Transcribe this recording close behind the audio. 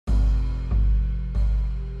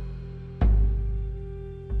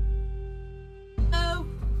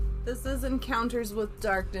This is Encounters with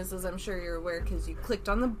Darkness, as I'm sure you're aware, because you clicked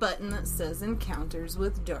on the button that says Encounters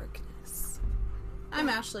with Darkness. I'm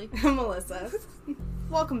Ashley. I'm Melissa.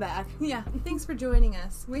 Welcome back. Yeah, thanks for joining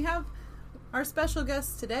us. We have our special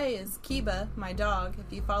guest today is Kiba, my dog.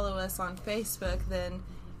 If you follow us on Facebook, then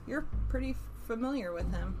you're pretty familiar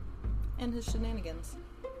with him and his shenanigans.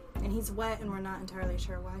 And he's wet, and we're not entirely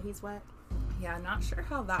sure why he's wet. Yeah, not sure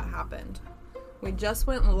how that happened. We just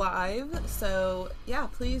went live, so yeah,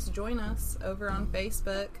 please join us over on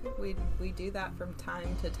Facebook. We do that from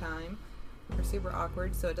time to time. We're super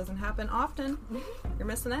awkward, so it doesn't happen often. You're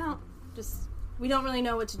missing out. We don't really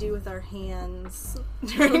know what to do with our hands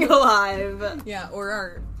during a live. Yeah, or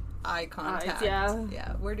our eye contact.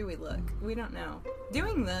 Yeah, where do we look? We don't know.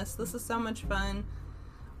 Doing this is so much fun.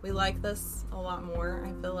 We like this a lot more,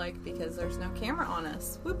 I feel like, because there's no camera on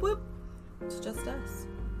us. Whoop whoop. It's just us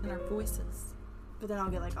and our voices. But then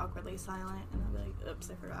I'll get awkwardly silent, and I'll be like,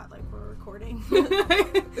 oops, I forgot, we're recording.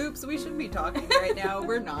 Oops, we should be talking right now.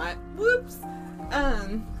 We're not. Whoops.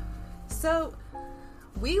 So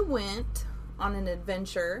we went on an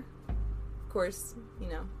adventure. Of course,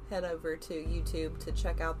 head over to YouTube to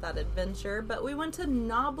check out that adventure. But we went to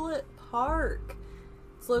Noblet Park.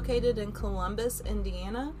 It's located in Columbus,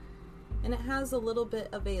 Indiana. And it has a little bit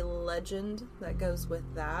of a legend that goes with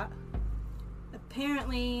that.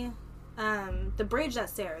 Apparently, the bridge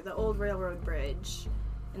that's there, the old railroad bridge,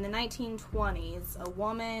 in the 1920s, a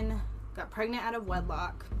woman got pregnant out of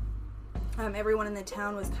wedlock. Everyone in the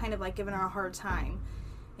town was kind of giving her a hard time,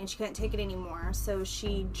 and she couldn't take it anymore, so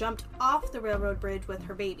she jumped off the railroad bridge with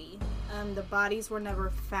her baby. The bodies were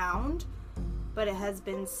never found, but it has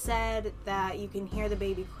been said that you can hear the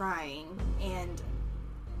baby crying, and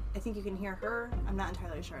I think you can hear her. I'm not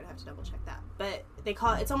entirely sure. I'd have to double check that. But they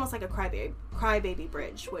call it, it's almost like a crybaby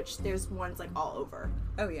bridge, which there's ones all over.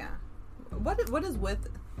 Oh yeah. What's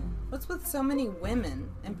with so many women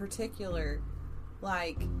in particular,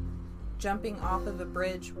 jumping off of a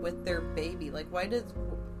bridge with their baby? What'd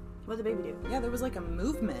the baby do? Yeah, there was a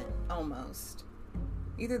movement almost.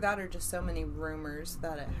 Either that or just so many rumors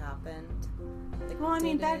that it happened.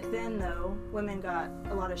 Back then though, women got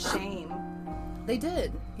a lot of shame. They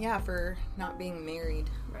did, yeah, for not being married.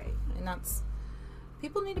 Right. And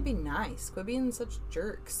people need to be nice. Quit being such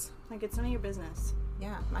jerks. It's none of your business.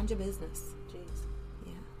 Yeah, mind your business. Jeez.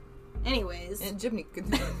 Yeah. Anyways. And Jiminy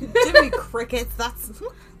Crickets,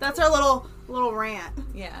 that's our little rant.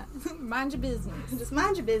 Yeah. Mind your business. Just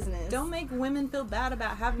mind your business. Don't make women feel bad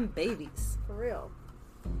about having babies. For real.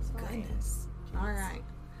 Sorry. Goodness. All right.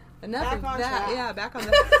 Enough back of on that. track. Yeah, back on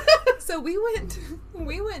that. So we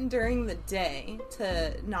went during the day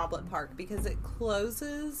to Noblet Park because it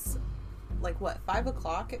closes 5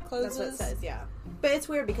 o'clock it closes? That's what it says, yeah. But it's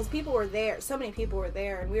weird because people were there, so many people were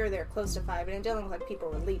there, and we were there close to 5, and it didn't look like people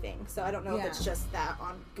were leaving, so I don't know if it's just that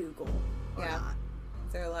on Google or not.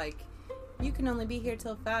 They're you can only be here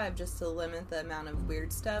till 5 just to limit the amount of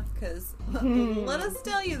weird stuff, because let us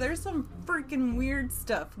tell you, there's some freaking weird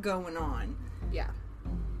stuff going on. Yeah.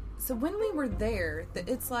 So when we were there,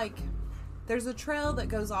 it's there's a trail that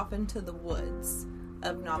goes off into the woods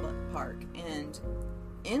of Noblet Park, and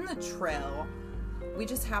in the trail, we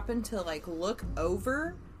just happened to look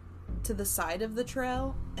over to the side of the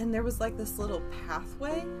trail, and there was this little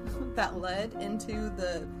pathway that led into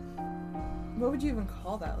the, what would you even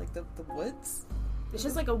call that? The woods? It's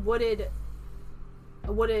just a wooded,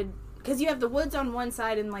 because you have the woods on one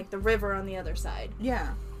side and the river on the other side.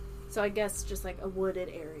 Yeah. So I guess just a wooded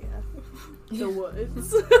area. The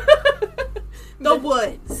woods. The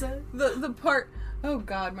woods. The part, oh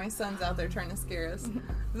God, my son's out there trying to scare us.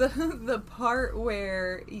 The part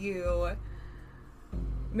where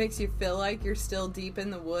makes you feel like you're still deep in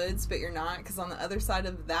the woods, but you're not, because on the other side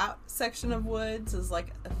of that section of woods is a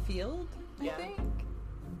field, I think.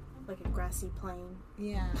 A grassy plain.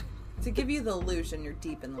 Yeah. To give you the illusion you're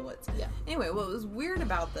deep in the woods. Yeah. Anyway, what was weird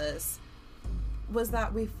about this was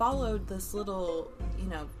that we followed this little,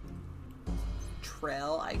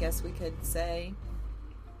 trail, I guess we could say.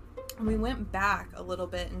 And we went back a little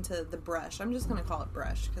bit into the brush. I'm just going to call it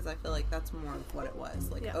brush because I feel like that's more of what it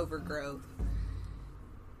was, overgrowth.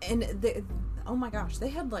 And oh my gosh, they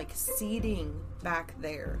had seating back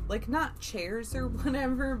there. Not chairs or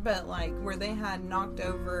whatever, but where they had knocked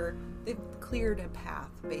over, they've cleared a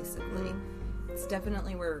path basically. Mm-hmm. It's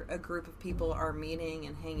definitely where a group of people are meeting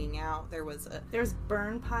and hanging out. There's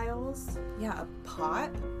burn piles. Yeah, a pot.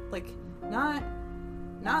 Not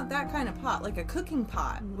that kind of pot. A cooking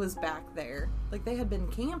pot was back there. They had been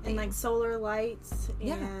camping. And solar lights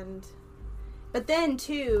and But then,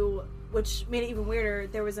 too, which made it even weirder,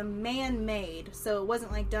 there was a man-made, so it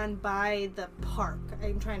wasn't, like, done by the park.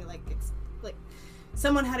 I'm trying to, like,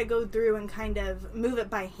 someone had to go through and kind of move it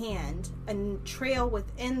by hand. A trail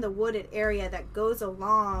within the wooded area that goes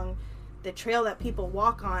along the trail that people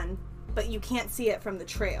walk on, but you can't see it from the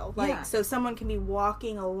trail. Like, so someone can be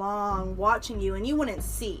walking along, watching you, and you wouldn't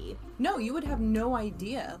see. No, you would have no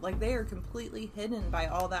idea. Like, they are completely hidden by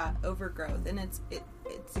all that overgrowth. And it's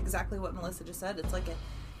exactly what Melissa just said. It's like a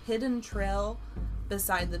hidden trail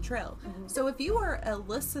beside the trail. Mm-hmm. So if you are a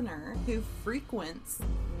listener who frequents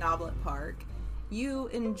Noblet Park, you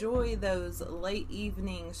enjoy those late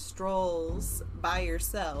evening strolls by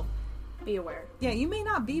yourself, be aware. Yeah, you may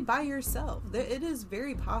not be by yourself. It is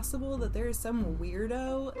very possible that there is some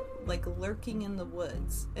weirdo, like, lurking in the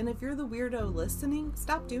woods. And if you're the weirdo listening,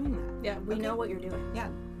 stop doing that. Yeah, we know what you're doing. Yeah,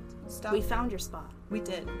 stop. We found your spot. We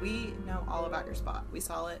did. We know all about your spot. We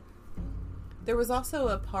saw it. There was also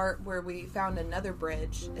a part where we found another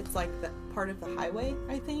bridge. It's like the part of the highway,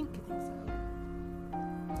 I think. I think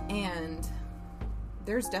so. And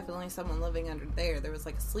there's definitely someone living under there. There was,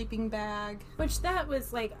 like, a sleeping bag. Which that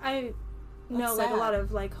was, like, I know, like, a lot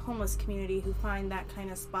of, like, homeless community who find that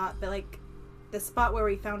kind of spot. But, like, the spot where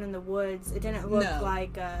we found in the woods, it didn't look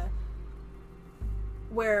like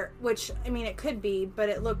which, I mean, it could be, but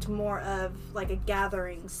it looked more of, like, a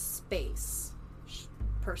gathering space,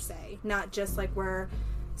 per se. Not just, like, where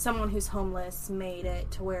someone who's homeless made it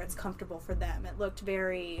to where it's comfortable for them. It looked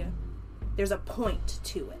there's a point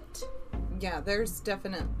to it. Yeah, there's a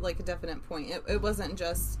definite point. It wasn't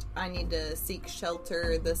just, I need to seek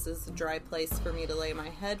shelter, this is a dry place for me to lay my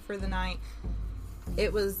head for the night.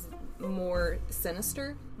 It was more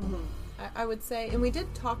sinister, I would say. And we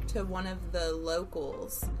did talk to one of the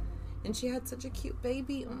locals, and she had such a cute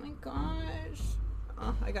baby. Oh my gosh.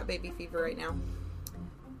 Oh, I got baby fever right now.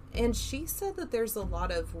 And she said that there's a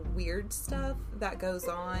lot of weird stuff that goes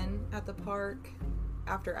on at the park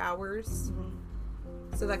after hours. Mm-hmm.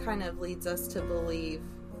 So that kind of leads us to believe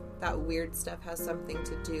that weird stuff has something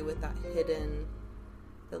to do with that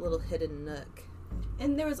little hidden nook.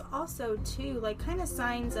 And there was also, too, like, kind of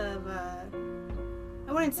signs of,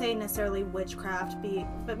 I wouldn't say necessarily witchcraft,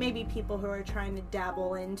 but maybe people who are trying to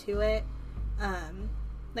dabble into it.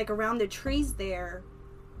 Like, around the trees there,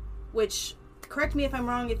 which, correct me if I'm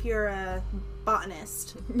wrong if you're a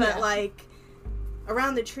botanist, but, like,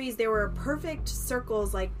 around the trees there were perfect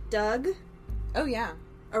circles, like, dug. Oh, yeah.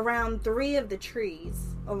 Around 3 of the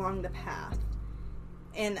trees along the path.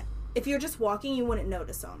 And if you're just walking, you wouldn't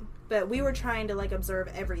notice them. But we were trying to, like, observe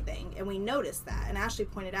everything, and we noticed that. And Ashley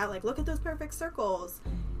pointed out, like, look at those perfect circles.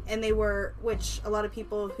 And they were, which a lot of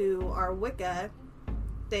people who are Wicca,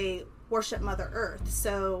 they worship Mother Earth.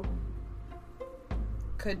 So...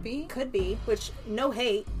 Could be, which, no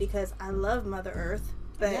hate, because I love Mother Earth.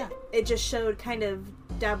 But it just showed, kind of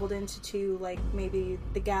dabbled into, like, maybe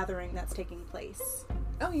the gathering that's taking place.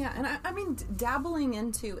 Oh, yeah. And I mean, dabbling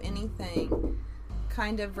into anything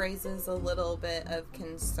kind of raises a little bit of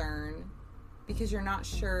concern because you're not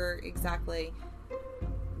sure exactly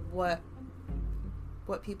what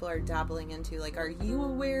people are dabbling into. Like, are you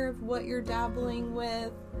aware of what you're dabbling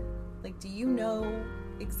with? Like, do you know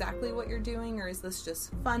exactly what you're doing, or is this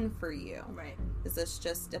just fun for you? Right. Is this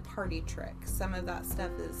just a party trick? Some of that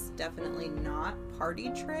stuff is definitely not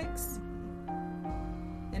party tricks.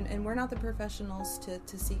 And we're not the professionals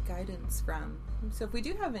to seek guidance from. So if we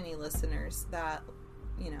do have any listeners that,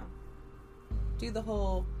 you know, do the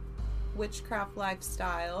whole witchcraft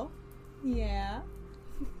lifestyle, I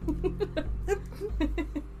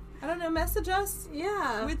don't know, message us.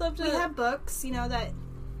 Yeah. We'd love to. We have books, you know, that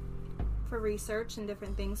for research and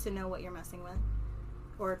different things to know what you're messing with.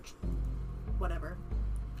 Or whatever.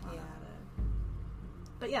 Yeah.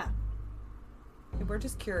 But yeah. We're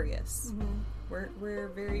just curious. Mm-hmm. We're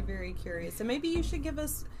very, very curious. And maybe you could give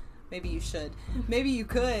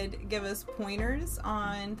us pointers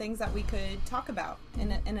on things that we could talk about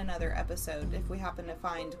in another episode if we happen to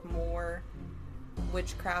find more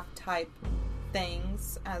witchcraft type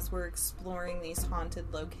things as we're exploring these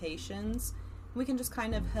haunted locations. We can just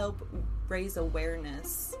kind of help raise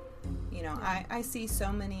awareness. You know, I see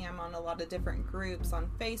so many, I'm on a lot of different groups on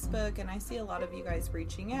Facebook, and I see a lot of you guys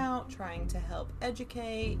reaching out, trying to help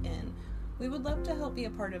educate, and we would love to help be a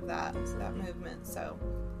part of that movement. So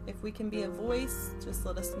if we can be a voice, just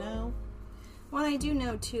let us know. Well, I do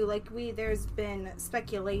know too, like, there's been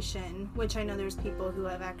speculation, which I know there's people who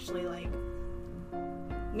have actually, like,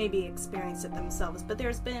 maybe experienced it themselves, but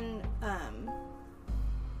there's been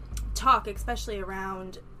talk, especially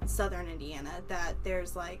around southern Indiana, that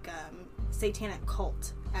there's, like, satanic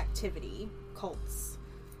cults,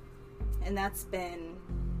 and that's been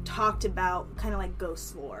talked about kind of like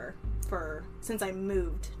ghost lore since I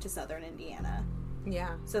moved to southern Indiana.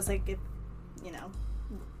 Yeah. So it's like, if, you know,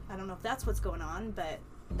 I don't know if that's what's going on, but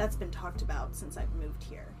that's been talked about since I've moved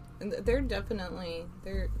here. And they're definitely,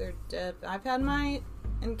 I've had my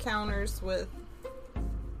encounters with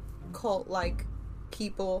cult-like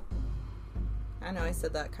people. I know I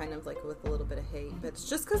said that kind of like with a little bit of hate, but it's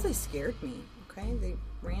just because they scared me, okay? They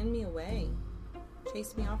ran me away,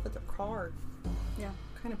 chased me off with their car. Yeah.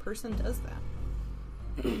 What kind of person does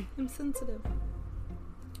that? I'm sensitive.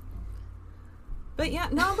 But yeah,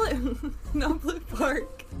 Noblet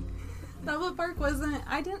Park. Noblet Park wasn't,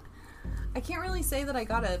 I can't really say that I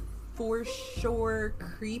got a for sure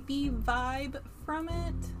creepy vibe from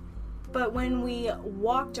it. But when we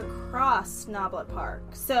walked across Noblet Park,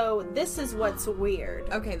 so this is what's weird.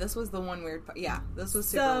 Okay, this was the one weird part. Yeah, this was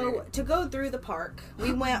super weird. So, to go through the park,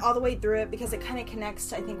 we went all the way through it because it kind of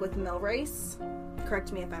connects, I think, with Millrace.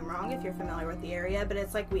 Correct me if I'm wrong, if you're familiar with the area, but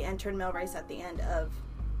it's like we entered Millrace at the end of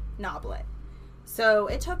Noblet. So,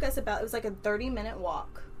 it took us it was like a 30-minute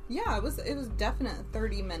walk. Yeah, it was definite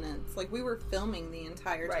 30 minutes. Like, we were filming the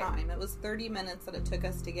entire time. It was 30 minutes that it took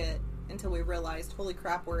us to get until we realized, holy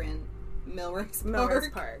crap, we're in Millrace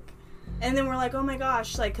Park. And then we're like, oh my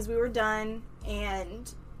gosh, like, because we were done,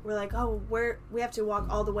 and we're like, oh, we have to walk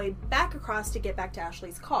all the way back across to get back to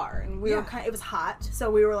Ashley's car. And we were it was hot,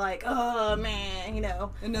 so we were like, oh man, you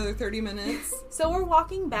know. Another 30 minutes. So we're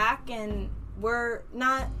walking back, and we're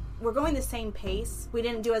going the same pace. We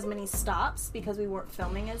didn't do as many stops because we weren't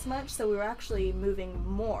filming as much, so we were actually moving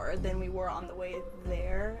more than we were on the way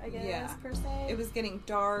there, I guess, per se. It was getting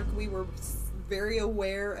dark. We were very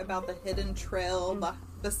aware about the hidden trail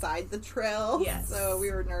beside the trail. Yes. So we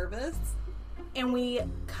were nervous. And we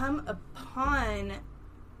come upon,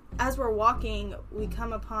 as we're walking, we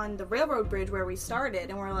come upon the railroad bridge where we started,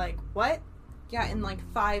 and we're like, what? Yeah, in like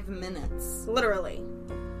 5 minutes. Literally.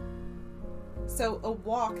 So a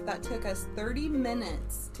walk that took us 30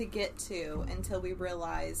 minutes to get to until we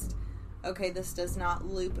realized, okay, this does not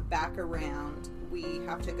loop back around. We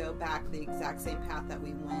have to go back the exact same path that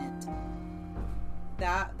we went.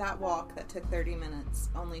 That walk that took 30 minutes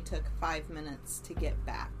only took 5 minutes to get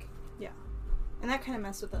back. Yeah. And that kind of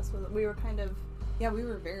messed with us. We were kind of... Yeah, we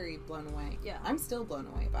were very blown away. Yeah. I'm still blown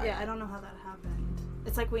away by it. Yeah, I don't know how that happened.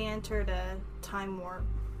 It's like we entered a time warp.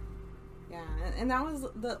 Yeah, and that was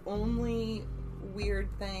the only weird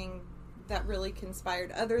thing that really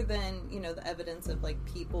conspired, other than, you know, the evidence of, like,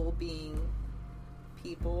 people being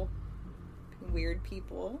weird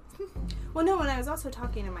people. Well, no, and I was also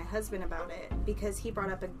talking to my husband about it because he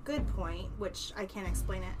brought up a good point, which I can't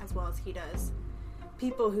explain it as well as he does.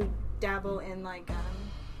 People who dabble in, like,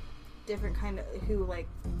 different kind of, who, like,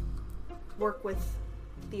 work with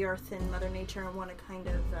the earth and Mother Nature and want to kind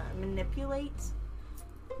of manipulate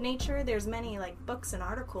nature. There's many, like, books and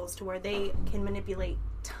articles to where they can manipulate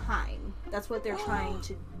time. That's what they're trying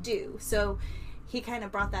to do. So he kind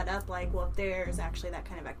of brought that up, like, well, if there's actually that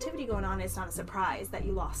kind of activity going on, it's not a surprise that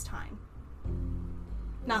you lost time.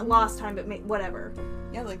 Not lost time, but whatever.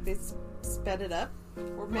 Yeah, like they sped it up,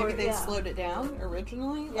 or maybe they slowed it down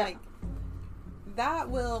originally. Yeah. Like,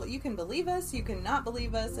 you can believe us, you can not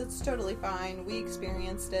believe us, it's totally fine. We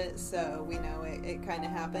experienced it, so we know it kind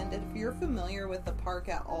of happened. And if you're familiar with the park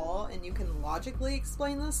at all, and you can logically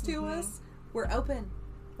explain this to us, we're open.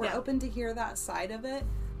 We're open to hear that side of it.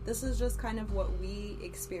 This is just kind of what we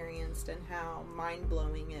experienced and how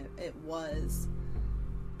mind-blowing it was.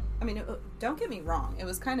 I mean, don't get me wrong. It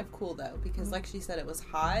was kind of cool, though, because like she said, it was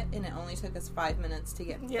hot, and it only took us 5 minutes to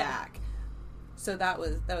get back. So that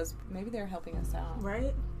was maybe they're helping us out.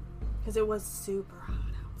 Right? Because it was super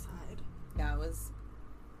hot outside. Yeah, it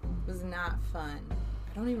was not fun.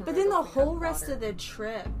 I don't even But then the whole rest of the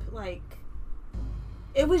trip, like,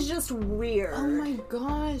 it was just weird. Oh my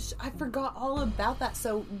gosh, I forgot all about that.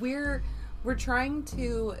 So we're trying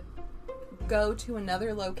to go to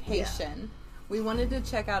another location. Yeah. We wanted to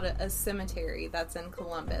check out a cemetery that's in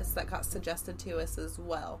Columbus that got suggested to us as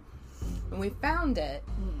well. And we found it,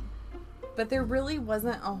 but there really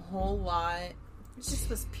wasn't a whole lot. It just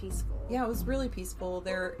was peaceful. Yeah, it was really peaceful.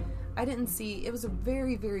 I didn't see, it was a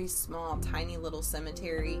very, very small, tiny little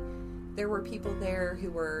cemetery. There were people there who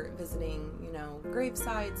were visiting, you know, grave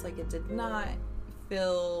sites. Like, it did not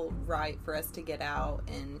feel right for us to get out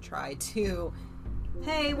and try to...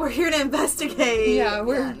 Hey, we're here to investigate. Yeah,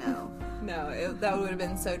 no. No, that would have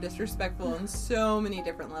been so disrespectful on so many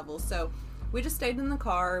different levels. So we just stayed in the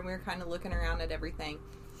car and we were kind of looking around at everything.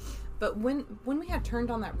 But when we had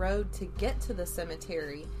turned on that road to get to the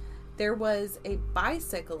cemetery, there was a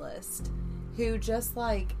bicyclist who just,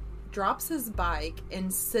 like, drops his bike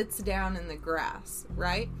and sits down in the grass,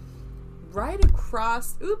 right? Right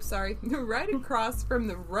across from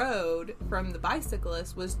the road from the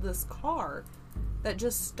bicyclist was this car that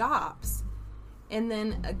just stops. And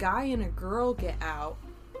then a guy and a girl get out.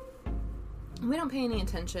 We don't pay any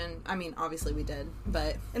attention. I mean, obviously we did,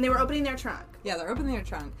 but... And they were opening their trunk. Yeah, they're opening their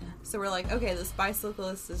trunk. So we're like, okay, this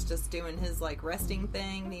bicyclist is just doing his, like, resting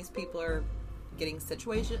thing. These people are getting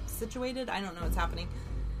situated. I don't know what's happening.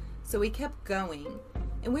 So we kept going.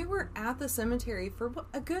 And we were at the cemetery for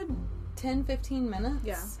a good 10, 15 minutes.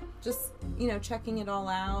 Yeah. Just, checking it all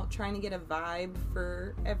out, trying to get a vibe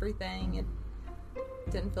for everything. It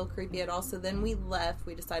didn't feel creepy at all. So then we left.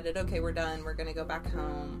 We decided, okay, we're done. We're going to go back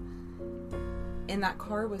home. And that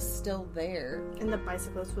car was still there. And the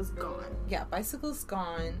bicyclist was gone. Yeah, bicycle's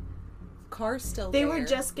gone. Car's still there. They were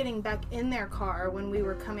just getting back in their car when we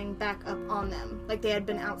were coming back up on them. Like, they had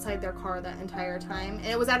been outside their car that entire time. And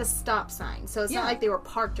it was at a stop sign. So it's not like they were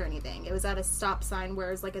parked or anything. It was at a stop sign where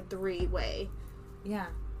it was like a 3-way. Yeah.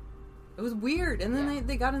 It was weird. And then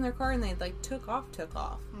they got in their car and they, like, took off.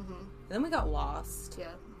 Mm-hmm. Then we got lost.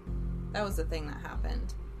 Yeah. That was the thing that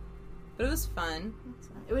happened. But it was fun.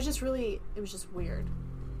 It was just weird.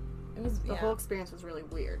 It was, the whole experience was really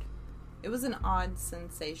weird. It was an odd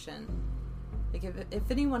sensation. Like,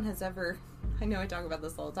 if anyone has ever... I know I talk about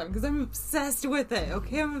this all the time because I'm obsessed with it,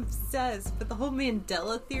 okay? I'm obsessed. But the whole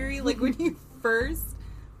Mandela theory, like, when you first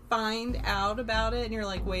find out about it and you're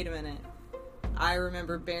like, wait a minute. I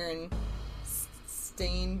remember Berenstain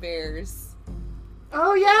Bears.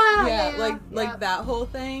 Oh, yeah! Yeah, like that whole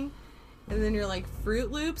thing. And then you're like, Fruit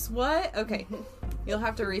Loops? What? Okay. You'll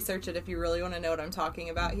have to research it if you really want to know what I'm talking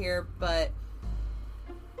about here. But,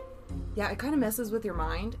 yeah, it kind of messes with your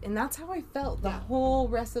mind. And that's how I felt the whole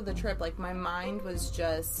rest of the trip. Like, my mind was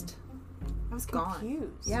just I was gone.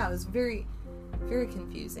 Confused. Yeah, it was very, very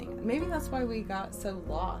confusing. Maybe that's why we got so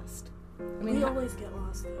lost. I mean, we always get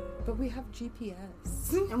lost, though. But we have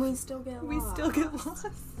GPS. And we still get lost. We still get lost.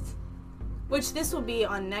 Which this will be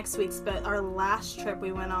on next week's, but our last trip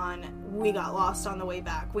we went on, we got lost on the way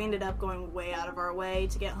back. We ended up going way out of our way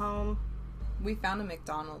to get home. We found a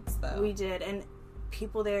McDonald's, though. We did, and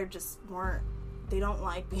people there just weren't, they don't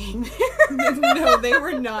like being No, there. they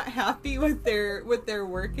were not happy with their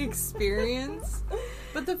work experience.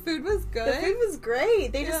 But the food was good. The food was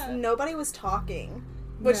great. They just, nobody was talking.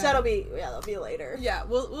 Which that'll be later. Yeah,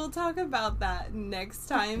 we'll talk about that next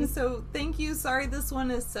time. So thank you. Sorry this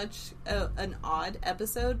one is such an odd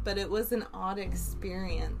episode, but it was an odd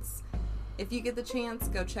experience. If you get the chance,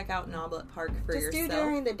 go check out Noblet Park for yourself. Just do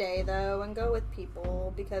during the day, though, and go with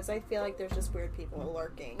people, because I feel like there's just weird people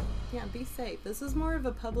lurking. Yeah, be safe. This is more of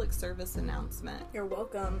a public service announcement. You're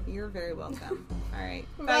welcome. You're very welcome. All right.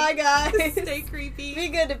 Bye, guys. Stay creepy. Be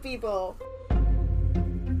good to people.